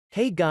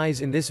Hey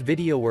guys, in this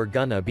video we're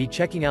gonna be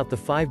checking out the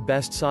 5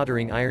 best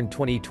soldering iron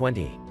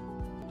 2020.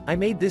 I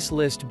made this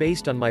list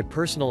based on my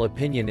personal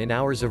opinion in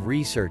hours of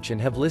research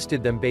and have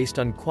listed them based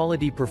on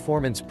quality,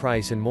 performance,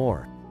 price and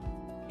more.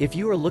 If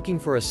you are looking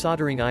for a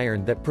soldering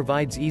iron that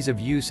provides ease of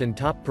use and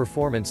top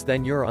performance,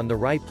 then you're on the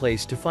right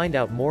place to find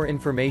out more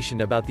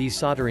information about these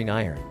soldering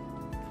iron.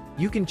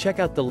 You can check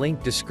out the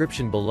link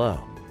description below.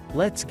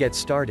 Let's get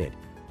started.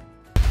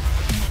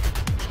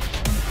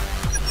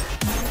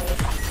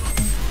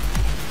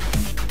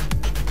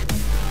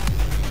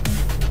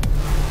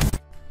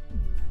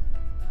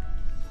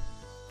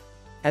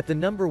 At the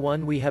number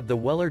 1 we have the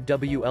Weller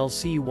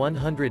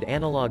WLC100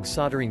 Analog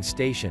Soldering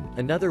Station,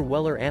 another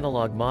Weller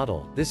analog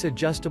model. This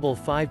adjustable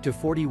 5 to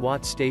 40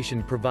 watt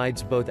station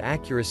provides both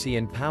accuracy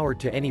and power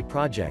to any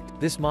project.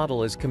 This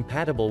model is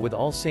compatible with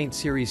all Saint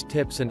series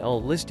tips and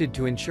all listed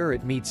to ensure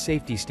it meets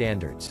safety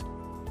standards.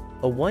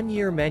 A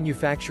 1-year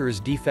manufacturer's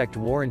defect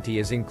warranty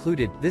is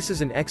included. This is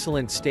an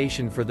excellent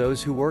station for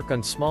those who work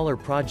on smaller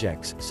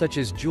projects, such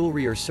as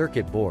jewelry or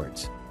circuit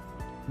boards.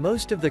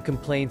 Most of the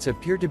complaints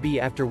appear to be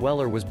after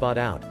Weller was bought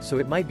out, so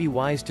it might be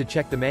wise to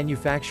check the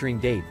manufacturing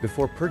date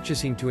before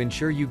purchasing to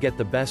ensure you get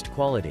the best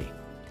quality.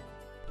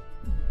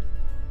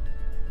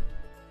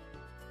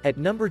 At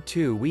number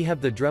 2 we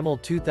have the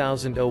Dremel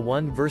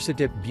 2001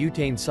 Versatip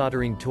Butane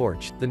Soldering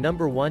Torch. The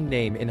number 1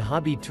 name in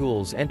hobby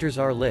tools enters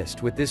our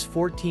list with this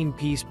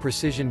 14-piece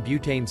precision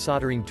butane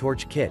soldering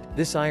torch kit.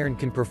 This iron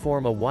can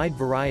perform a wide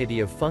variety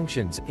of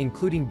functions,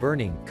 including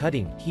burning,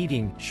 cutting,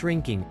 heating,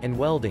 shrinking, and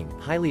welding.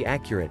 Highly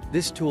accurate,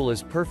 this tool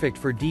is perfect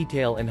for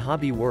detail and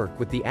hobby work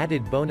with the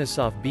added bonus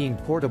of being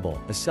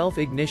portable. A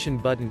self-ignition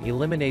button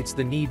eliminates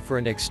the need for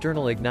an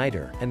external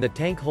igniter, and the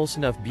tank holds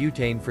enough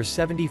butane for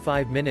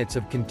 75 minutes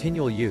of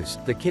continual use.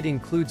 The kit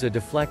includes a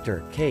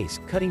deflector, case,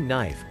 cutting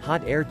knife,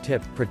 hot air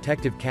tip,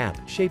 protective cap,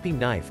 shaping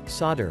knife,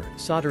 solder,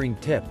 soldering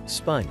tip,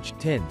 sponge,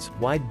 tins,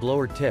 wide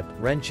blower tip,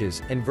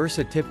 wrenches, and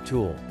Versatip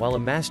tool. While a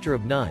master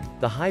of none,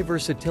 the high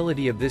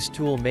versatility of this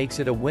tool makes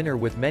it a winner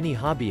with many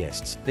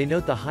hobbyists. They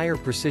note the higher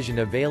precision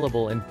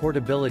available and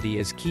portability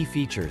as key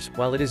features.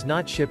 While it is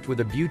not shipped with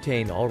a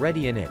butane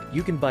already in it,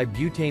 you can buy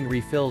butane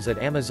refills at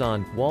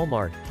Amazon,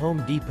 Walmart,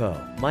 Home Depot,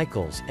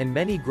 Michaels, and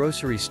many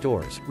grocery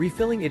stores.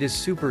 Refilling it is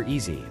super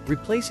easy.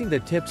 Replacing the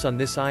tips on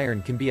this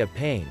iron can be a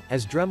pain,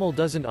 as Dremel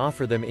doesn't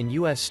offer them in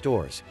US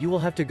stores. You will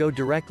have to go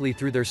directly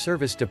through their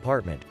service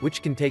department,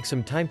 which can take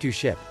some time to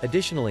ship.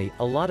 Additionally,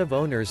 a lot of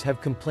owners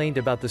have complained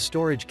about the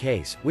storage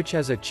case, which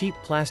has a cheap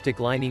plastic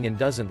lining and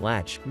doesn't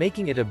latch,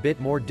 making it a bit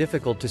more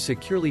difficult to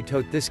securely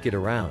tote this kit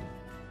around.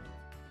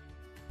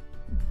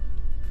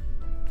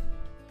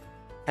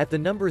 At the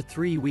number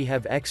 3 we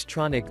have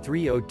X-Tronic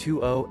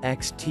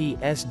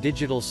 3020-XTS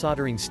Digital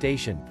Soldering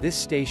Station. This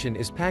station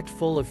is packed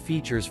full of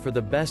features for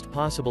the best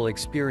possible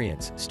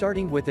experience,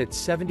 starting with its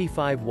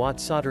 75-watt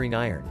soldering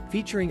iron,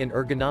 featuring an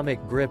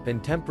ergonomic grip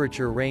and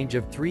temperature range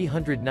of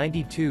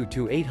 392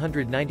 to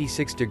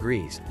 896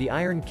 degrees. The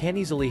iron can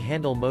easily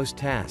handle most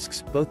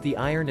tasks. Both the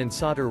iron and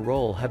solder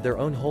roll have their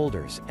own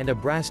holders, and a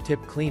brass tip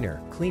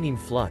cleaner, cleaning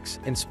flux,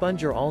 and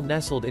sponge are all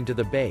nestled into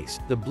the base.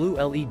 The blue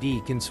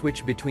LED can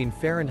switch between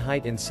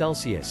Fahrenheit and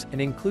Celsius,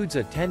 and includes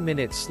a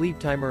 10-minute sleep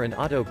timer and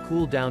auto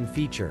cool-down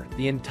feature.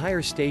 The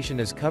entire station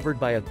is covered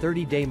by a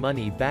 30-day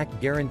money-back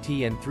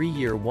guarantee and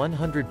 3-year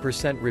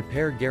 100%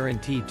 repair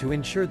guarantee to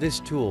ensure this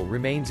tool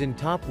remains in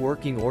top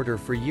working order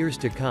for years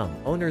to come.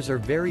 Owners are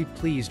very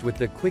pleased with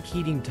the quick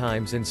heating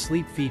times and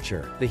sleep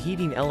feature. The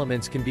heating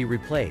elements can be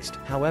replaced,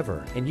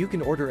 however, and you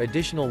can order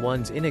additional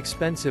ones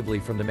inexpensively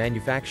from the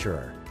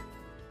manufacturer.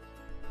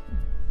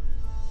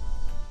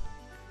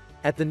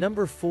 At the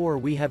number 4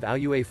 we have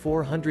AUA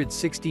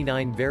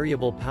 469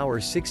 Variable Power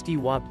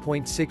 60-watt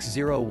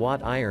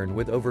 0.60-watt iron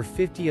with over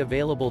 50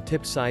 available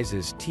tip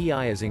sizes.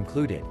 TI is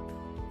included.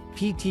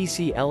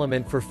 PTC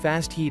element for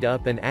fast heat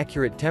up and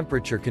accurate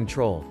temperature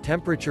control.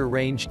 Temperature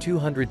range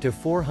 200 to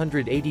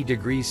 480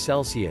 degrees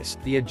Celsius.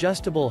 The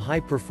adjustable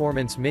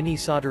high-performance mini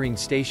soldering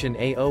station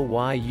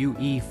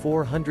AOYUE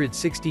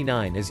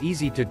 469 is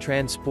easy to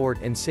transport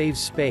and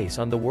saves space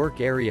on the work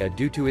area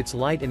due to its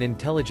light and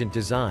intelligent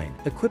design.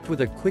 Equipped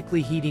with a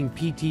quickly heating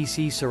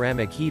PTC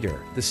ceramic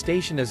heater, the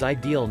station is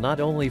ideal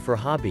not only for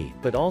hobby,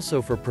 but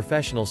also for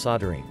professional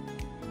soldering.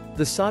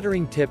 The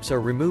soldering tips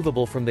are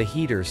removable from the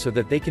heater so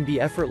that they can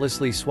be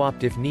effortlessly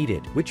swapped if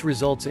needed, which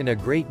results in a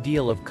great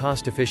deal of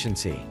cost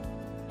efficiency.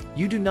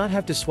 You do not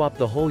have to swap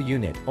the whole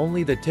unit,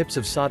 only the tips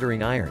of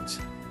soldering irons.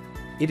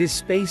 It is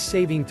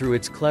space-saving through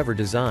its clever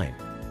design.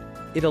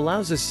 It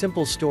allows a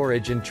simple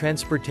storage and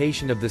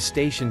transportation of the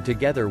station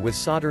together with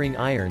soldering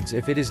irons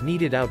if it is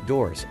needed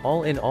outdoors.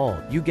 All in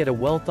all, you get a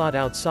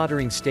well-thought-out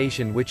soldering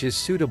station which is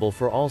suitable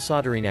for all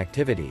soldering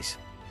activities.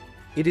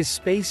 It is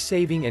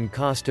space-saving and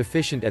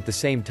cost-efficient at the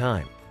same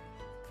time.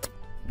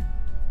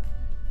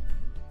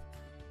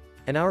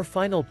 And our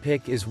final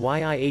pick is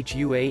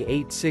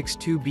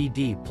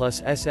YIHUA862BD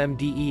plus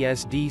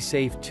SMDESD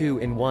Safe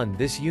 2-in-1.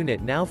 This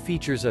unit now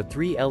features a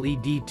 3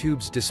 LED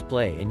tubes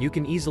display, and you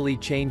can easily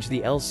change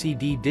the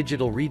LCD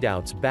digital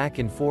readouts back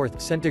and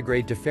forth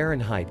centigrade to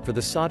Fahrenheit for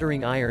the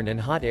soldering iron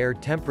and hot air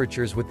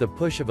temperatures with the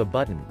push of a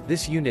button.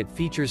 This unit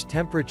features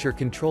temperature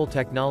control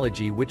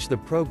technology, which the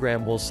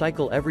program will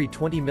cycle every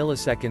 20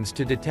 milliseconds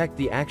to detect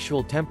the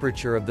actual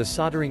temperature of the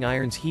soldering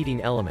iron's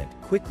heating element,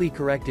 quickly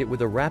correct it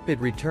with a rapid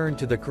return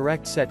to the correct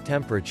set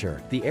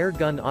temperature. The air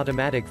gun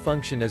automatic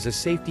function is a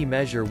safety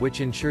measure which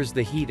ensures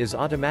the heat is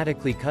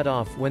automatically cut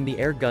off when the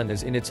air gun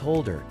is in its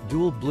holder.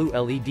 Dual blue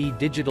LED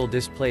digital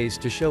displays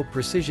to show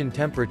precision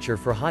temperature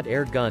for hot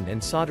air gun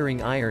and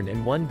soldering iron,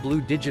 and one blue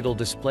digital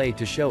display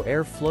to show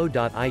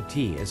airflow.it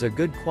is a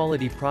good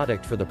quality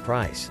product for the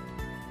price.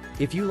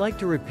 If you like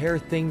to repair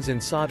things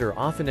and solder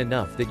often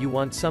enough that you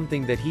want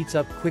something that heats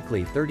up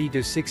quickly 30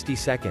 to 60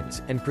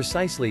 seconds, and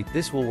precisely,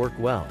 this will work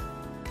well.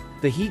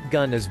 The heat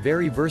gun is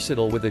very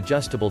versatile with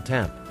adjustable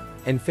temp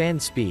and fan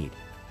speed.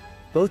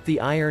 Both the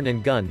iron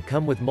and gun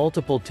come with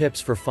multiple tips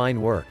for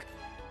fine work.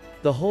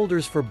 The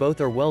holders for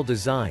both are well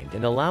designed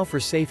and allow for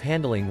safe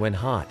handling when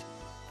hot.